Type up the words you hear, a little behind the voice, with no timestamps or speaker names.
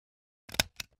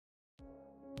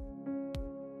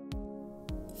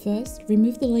First,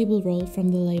 remove the label roll from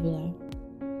the labeler.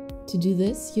 To do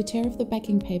this, you tear off the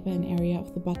backing paper and area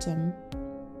of the bottom.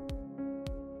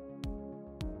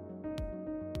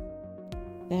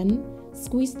 Then,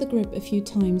 squeeze the grip a few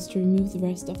times to remove the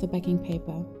rest of the backing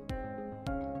paper.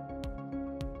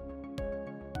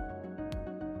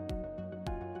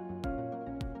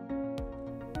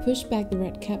 Push back the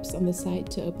red caps on the side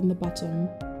to open the bottom.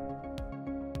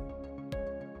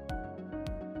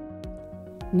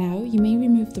 Now you may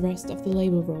remove the rest of the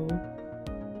label roll.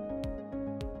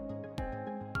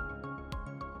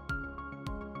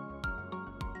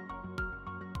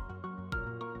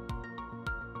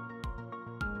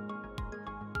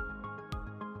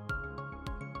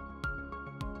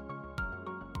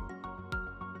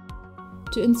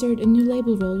 To insert a new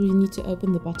label roll, you need to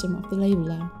open the bottom of the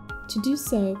labeler. To do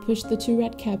so, push the two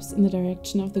red caps in the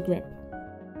direction of the grip.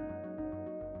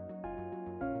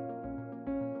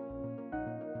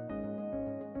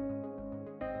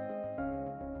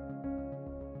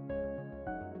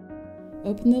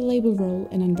 Open the label roll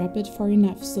and unwrap it far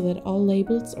enough so that all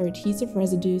labels or adhesive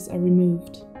residues are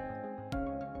removed.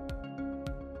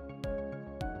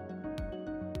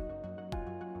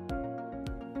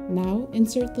 Now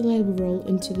insert the label roll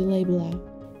into the labeler.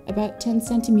 About 10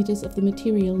 cm of the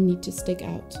material need to stick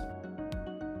out.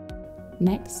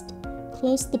 Next,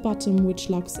 close the bottom, which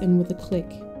locks in with a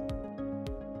click.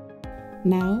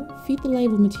 Now feed the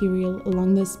label material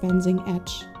along the expanding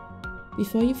edge.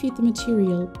 Before you feed the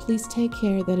material, please take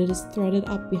care that it is threaded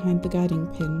up behind the guiding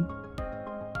pin.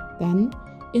 Then,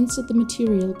 insert the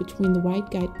material between the white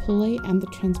guide pulley and the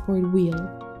transport wheel.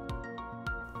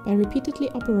 By repeatedly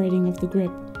operating of the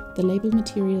grip, the label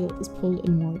material is pulled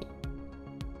inward.